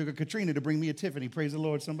 It took a Katrina to bring me a Tiffany. Praise the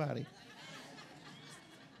Lord, somebody.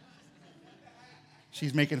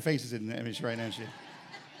 She's making faces at me right now.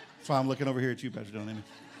 That's why I'm looking over here at you, Pastor Dylan.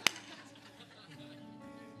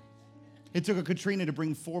 It took a Katrina to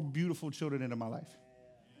bring 4 beautiful children into my life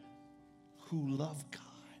who love God.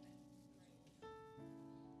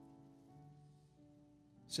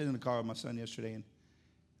 Sitting in the car with my son yesterday,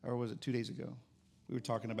 or was it 2 days ago? We were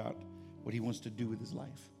talking about what he wants to do with his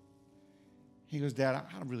life. He goes, Dad, I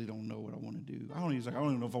really don't know what I want to do. He's like, I don't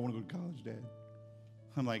even know if I want to go to college, Dad.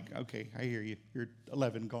 I'm like, okay, I hear you. You're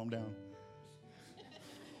 11, calm down.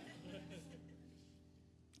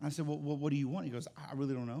 I said, well, what do you want? He goes, I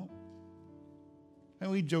really don't know. And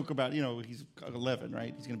we joke about, he's 11,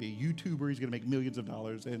 right? He's going to be a YouTuber. He's going to make millions of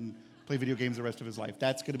dollars and play video games the rest of his life.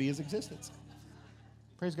 That's going to be his existence.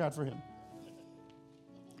 Praise God for him.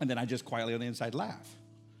 And then I just quietly on the inside laugh.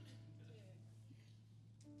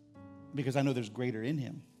 because I know there's greater in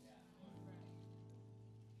him.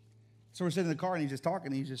 So we're sitting in the car and he's just talking.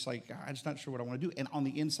 And he's just like, I'm just not sure what I want to do. And on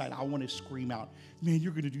the inside, I want to scream out, man,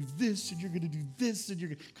 you're going to do this and you're going to do this.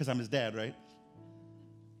 And because I'm his dad, right?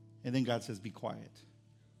 And then God says, be quiet.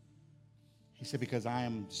 He said, because I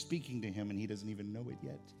am speaking to him and he doesn't even know it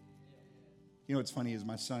yet. You know what's funny is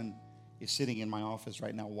my son is sitting in my office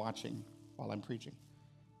right now watching while I'm preaching.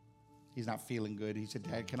 He's not feeling good. He said,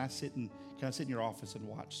 Dad, can I sit in your office and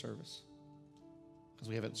watch service? Because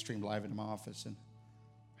we have it streamed live into my office. And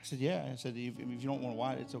I said, yeah. I said, if you don't want to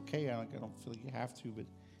watch, it's okay. I don't feel like you have to. But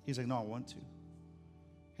he's like, no, I want to.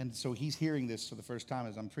 And so he's hearing this for the first time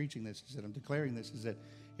as I'm preaching this. He said, I'm declaring this, is that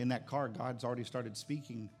in that car, God's already started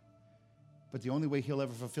speaking. But the only way he'll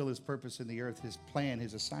ever fulfill his purpose in the earth, his plan,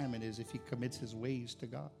 his assignment, is if he commits his ways to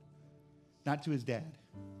God, not to his dad.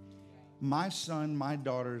 My son, my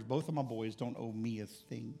daughters, both of my boys don't owe me a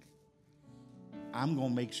thing. I'm going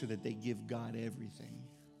to make sure that they give God everything.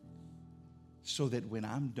 So that when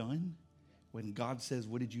I'm done, when God says,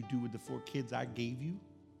 what did you do with the 4 kids I gave you?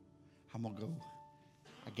 I'm going to go,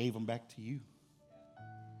 I gave them back to you.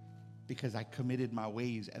 Because I committed my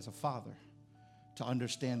ways as a father to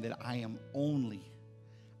understand that I am only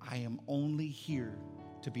here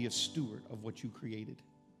to be a steward of what you created.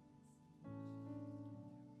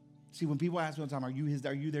 See, when people ask me all the time, are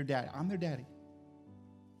you their daddy? I'm their daddy.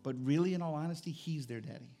 But really, in all honesty, he's their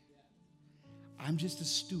daddy. I'm just a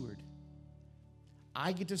steward.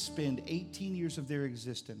 I get to spend 18 years of their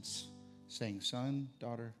existence saying, son,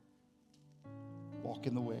 daughter, walk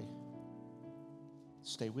in the way.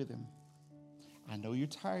 Stay with him. I know you're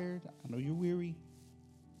tired. I know you're weary.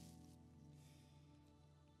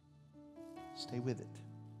 Stay with it.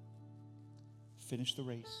 Finish the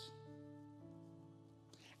race.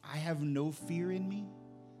 I have no fear in me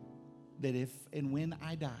that if and when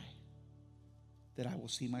I die, that I will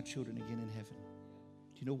see my children again in heaven.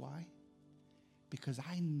 Do you know why? Because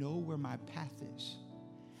I know where my path is,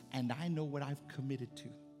 and I know what I've committed to.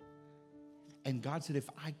 And God said, if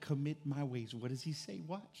I commit my ways, what does he say?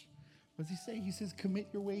 Watch. What does he say? He says, commit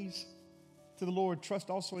your ways to the Lord. Trust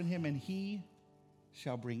also in him, and he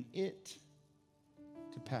shall bring it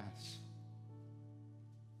to pass.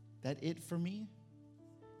 That it for me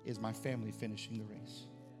is my family finishing the race.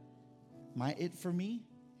 My it for me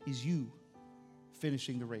is you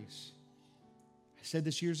finishing the race. I said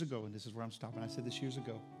this years ago, and this is where I'm stopping. I said this years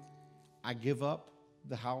ago. I give up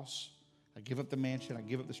the house. I give up the mansion. I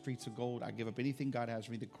give up the streets of gold. I give up anything God has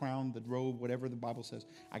for me, the crown, the robe, whatever the Bible says.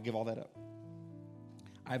 I give all that up.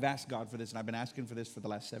 I've asked God for this, and I've been asking for this for the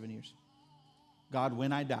last 7 years. God,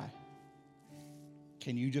 when I die,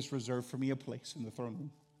 can you just reserve for me a place in the throne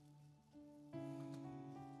room?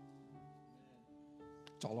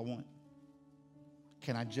 That's all I want.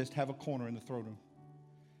 Can I just have a corner in the throne room?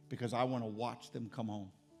 Because I want to watch them come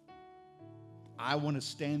home. I want to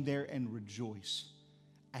stand there and rejoice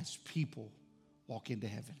as people walk into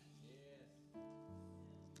heaven.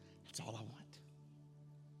 That's all I want.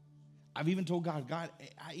 I've even told God,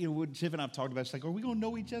 what Tiff and I've talked about, it's like, are we going to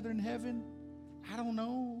know each other in heaven? I don't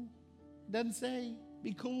know. Doesn't say.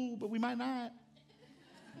 Be cool, but we might not.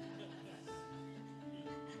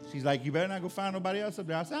 She's like, you better not go find nobody else up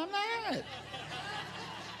there. I said, I'm not.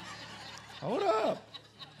 Hold up.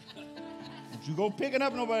 Don't you go picking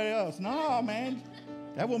up nobody else. No, man.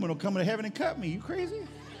 That woman will come into heaven and cut me. You crazy?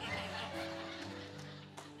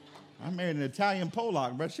 I married an Italian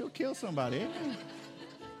Pollock, but she'll kill somebody. Amen.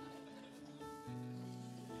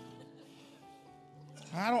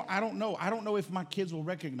 I don't know. I don't know if my kids will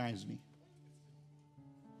recognize me.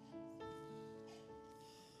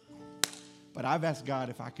 But I've asked God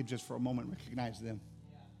if I could just for a moment recognize them.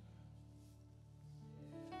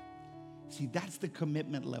 See, that's the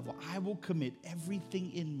commitment level. I will commit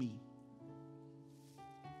everything in me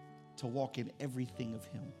to walk in everything of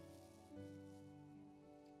him.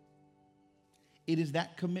 It is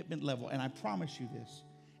that commitment level, and I promise you this,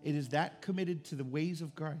 it is that committed to the ways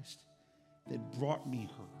of Christ that brought me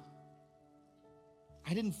her.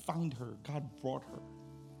 I didn't find her. God brought her.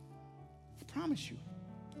 I promise you.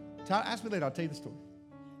 Ask me later. I'll tell you the story.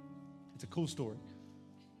 It's a cool story.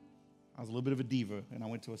 I was a little bit of a diva, and I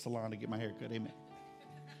went to a salon to get my hair cut. Amen.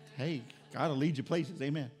 Hey, God will lead you places.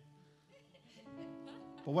 Amen.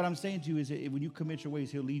 But what I'm saying to you is that when you commit your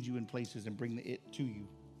ways, he'll lead you in places and bring the it to you.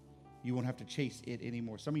 You won't have to chase it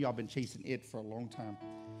anymore. Some of y'all been chasing it for a long time.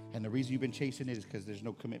 And the reason you've been chasing it is because there's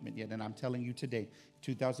no commitment yet. And I'm telling you today,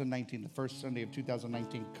 2019, the first Sunday of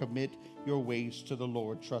 2019, commit your ways to the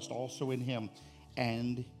Lord. Trust also in him,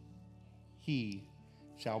 and he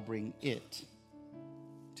shall bring it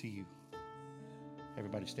to you.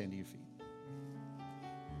 Everybody stand to your feet.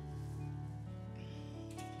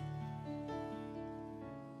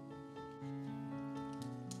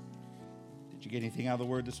 Did you get anything out of the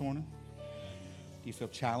word this morning? Do you feel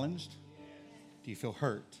challenged? Do you feel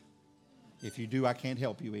hurt? If you do, I can't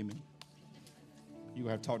help you. Amen. You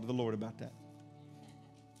have to talk to the Lord about that.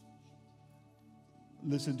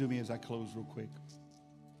 Listen to me as I close real quick.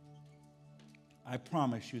 I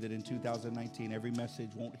promise you that in 2019, every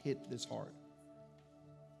message won't hit this hard.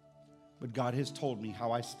 But God has told me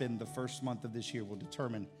how I spend the first month of this year will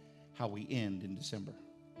determine how we end in December.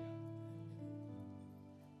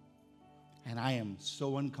 And I am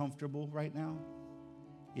so uncomfortable right now,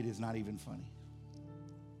 it is not even funny.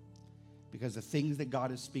 Because the things that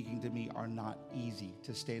God is speaking to me are not easy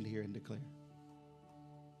to stand here and declare.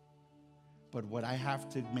 But what I have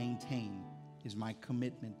to maintain is my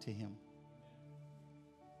commitment to Him.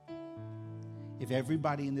 If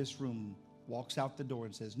everybody in this room walks out the door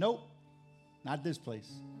and says, nope, not this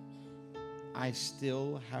place, I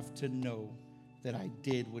still have to know that I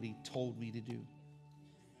did what He told me to do.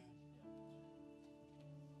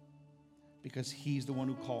 Because He's the one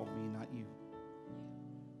who called me, not you.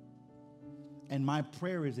 And my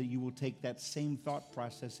prayer is that you will take that same thought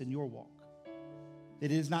process in your walk.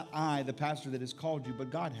 That it is not I, the pastor, that has called you, but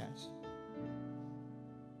God has.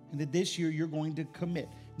 And that this year you're going to commit,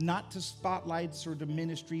 not to spotlights or to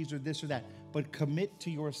ministries or this or that, but commit to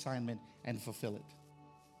your assignment and fulfill it.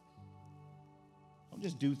 Don't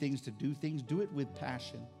just do things to do things. Do it with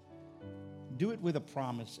passion. Do it with a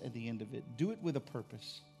promise at the end of it. Do it with a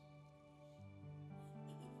purpose.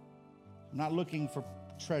 I'm not looking for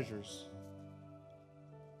treasures.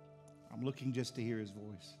 I'm looking just to hear His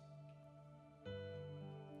voice.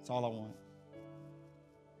 That's all I want.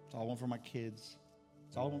 That's all I want for my kids.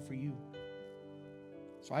 That's all I want for you.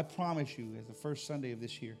 So I promise you, as the first Sunday of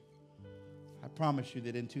this year, I promise you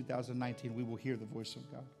that in 2019 we will hear the voice of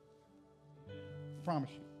God. I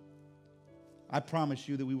promise you. I promise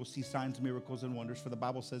you that we will see signs, miracles, and wonders. For the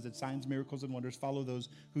Bible says that signs, miracles, and wonders follow those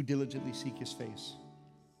who diligently seek His face.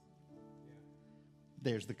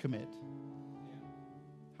 There's the commit.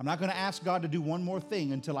 I'm not going to ask God to do one more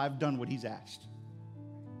thing until I've done what He's asked.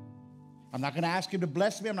 I'm not going to ask Him to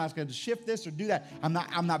bless me. I'm not going to shift this or do that. I'm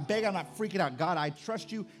not begging. I'm not freaking out. God, I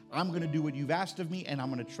trust you. I'm going to do what you've asked of me, and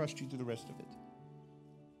I'm going to trust you through the rest of it.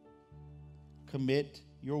 Commit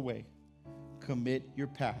your way. Commit your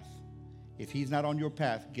path. If He's not on your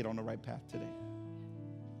path, get on the right path today.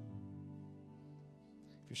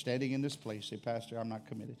 If you're standing in this place, say, Pastor, I'm not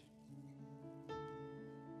committed.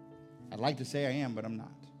 I'd like to say I am, but I'm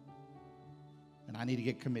not. And I need to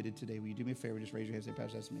get committed today. Will you do me a favor? Just raise your hand and say,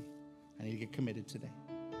 Pastor, that's me. I need to get committed today.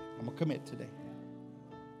 I'm going to commit today.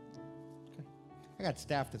 Okay. I got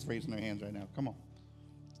staff that's raising their hands right now. Come on.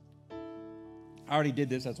 I already did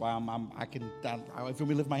this. That's why if you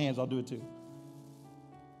lift my hands, I'll do it too.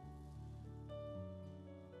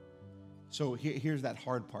 So here's that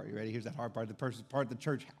hard part. You ready? Here's that hard part. The part the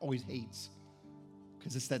church always hates,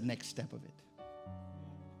 because it's that next step of it.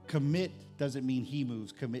 Commit doesn't mean He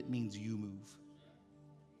moves. Commit means you move.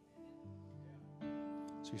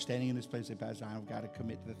 So you're standing in this place and say, Pastor, I've got to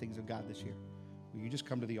commit to the things of God this year. Will you just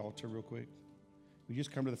come to the altar real quick? Will you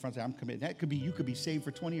just come to the front and say, I'm committed? That could be, you could be saved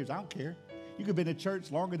for 20 years. I don't care. You could have been in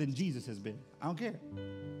church longer than Jesus has been. I don't care.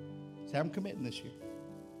 Say, I'm committing this year.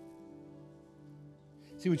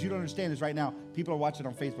 See, what you don't understand is right now, people are watching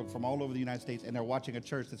on Facebook from all over the United States, and they're watching a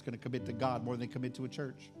church that's going to commit to God more than they commit to a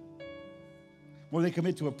church. More than they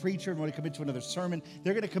commit to a preacher, more than they commit to another sermon.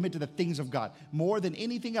 They're going to commit to the things of God. More than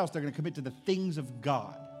anything else, they're going to commit to the things of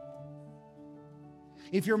God.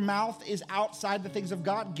 If your mouth is outside the things of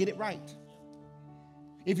God, get it right.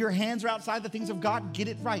 If your hands are outside the things of God, get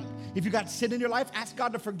it right. If you got sin in your life, ask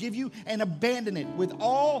God to forgive you and abandon it. With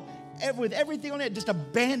everything on it, just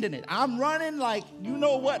abandon it. I'm running like you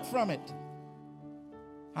know what from it.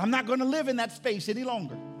 I'm not going to live in that space any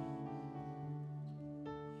longer.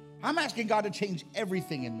 I'm asking God to change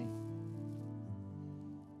everything in me.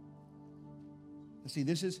 See,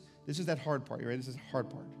 this is that hard part. You ready? This is the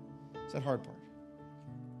hard part. It's that hard part.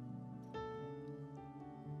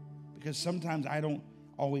 Because sometimes I don't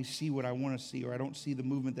always see what I want to see, or I don't see the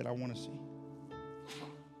movement that I want to see.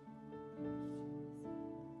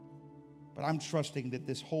 But I'm trusting that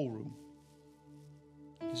this whole room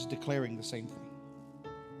is declaring the same thing.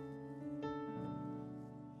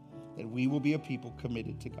 That we will be a people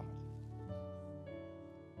committed to God.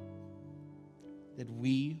 That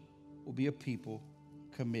we will be a people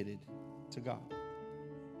committed to God.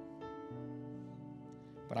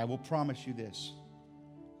 But I will promise you this.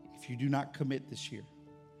 If you do not commit this year,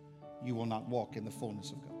 you will not walk in the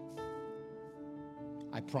fullness of God.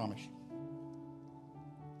 I promise you.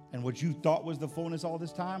 And what you thought was the fullness all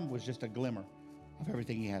this time was just a glimmer of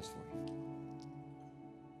everything He has for you.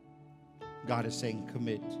 God is saying,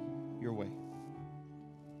 commit your way,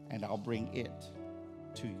 and I'll bring it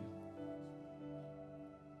to you.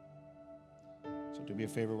 So do me a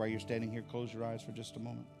favor while you're standing here, close your eyes for just a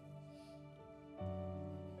moment.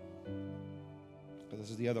 But this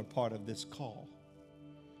is the other part of this call.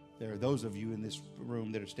 There are those of you in this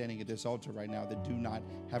room that are standing at this altar right now that do not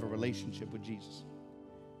have a relationship with Jesus.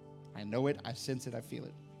 I know it, I sense it, I feel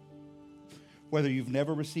it. Whether you've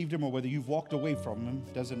never received him or whether you've walked away from him,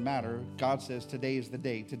 doesn't matter. God says today is the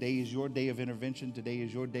day. Today is your day of intervention. Today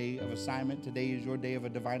is your day of assignment. Today is your day of a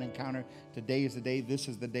divine encounter. Today is the day. This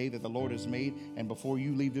is the day that the Lord has made. And before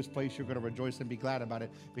you leave this place, you're going to rejoice and be glad about it,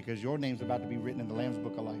 because your name's about to be written in the Lamb's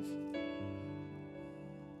Book of Life.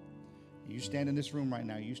 You stand in this room right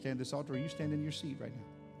now. You stand at this altar, or you stand in your seat right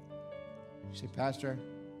now. You say, Pastor,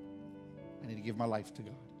 I need to give my life to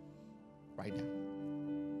God right now.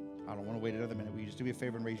 I don't want to wait another minute. Will you just do me a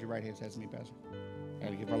favor and raise your right hand and say, me, Pastor? I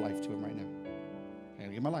got to give my life to him right now. I got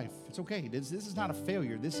to give my life. It's okay. This is not a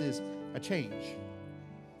failure. This is a change.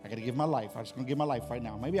 I got to give my life. I'm just going to give my life right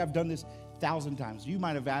now. Maybe I've done this 1,000 times. You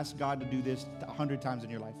might have asked God to do this 100 times in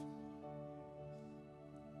your life.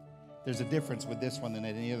 There's a difference with this one than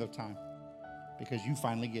at any other time, because you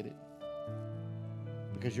finally get it.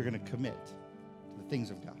 Because you're going to commit to the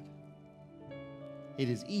things of God. It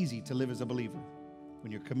is easy to live as a believer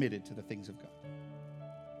when you're committed to the things of God.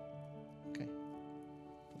 Okay.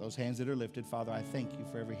 For those hands that are lifted, Father, I thank you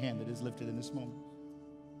for every hand that is lifted in this moment.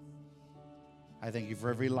 I thank you for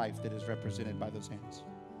every life that is represented by those hands.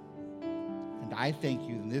 And I thank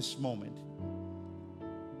you in this moment,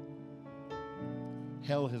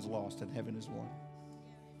 hell has lost and heaven has won.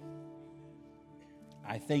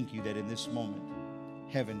 I thank you that in this moment,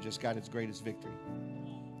 heaven just got its greatest victory,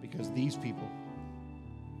 because these people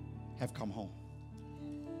have come home.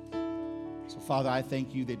 So, Father, I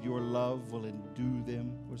thank you that your love will endue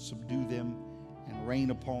them, will subdue them, and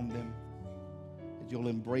reign upon them, that you'll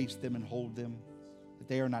embrace them and hold them, that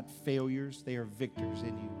they are not failures, they are victors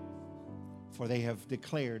in you. For they have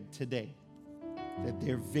declared today that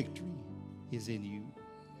their victory is in you.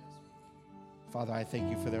 Father, I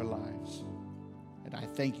thank you for their lives. And I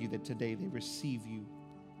thank you that today they receive you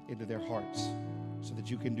into their hearts so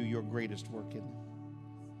that you can do your greatest work in them.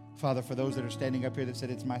 Father, for those that are standing up here that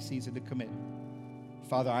said it's my season to commit,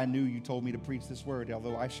 Father, I knew you told me to preach this word,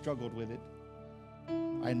 although I struggled with it.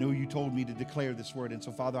 I knew you told me to declare this word. And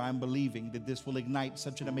so, Father, I'm believing that this will ignite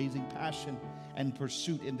such an amazing passion and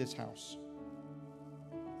pursuit in this house.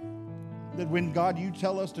 That when, God, you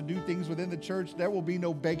tell us to do things within the church, there will be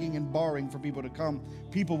no begging and borrowing for people to come.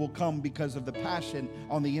 People will come because of the passion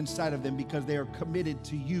on the inside of them, because they are committed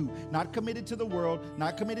to you. Not committed to the world,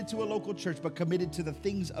 not committed to a local church, but committed to the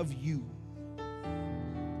things of you.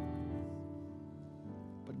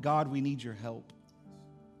 But God, we need your help,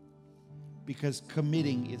 because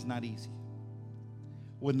committing is not easy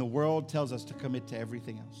when the world tells us to commit to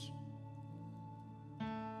everything else.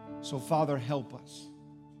 So, Father, help us.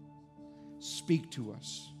 Speak to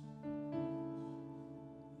us.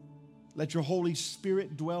 Let your Holy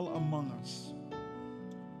Spirit dwell among us.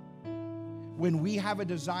 When we have a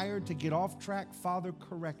desire to get off track, Father,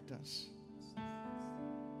 correct us.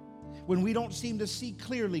 When we don't seem to see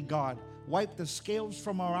clearly, God, wipe the scales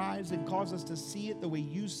from our eyes and cause us to see it the way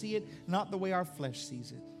you see it, not the way our flesh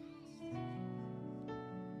sees it.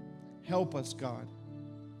 Help us, God,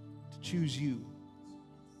 to choose you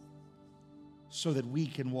so that we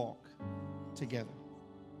can walk together.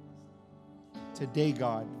 Today,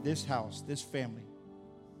 God, this house, this family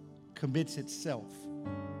commits itself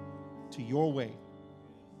to your way,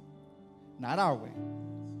 not our way,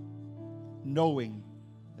 knowing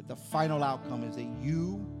that the final outcome is that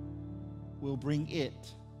you will bring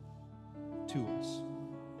it to us.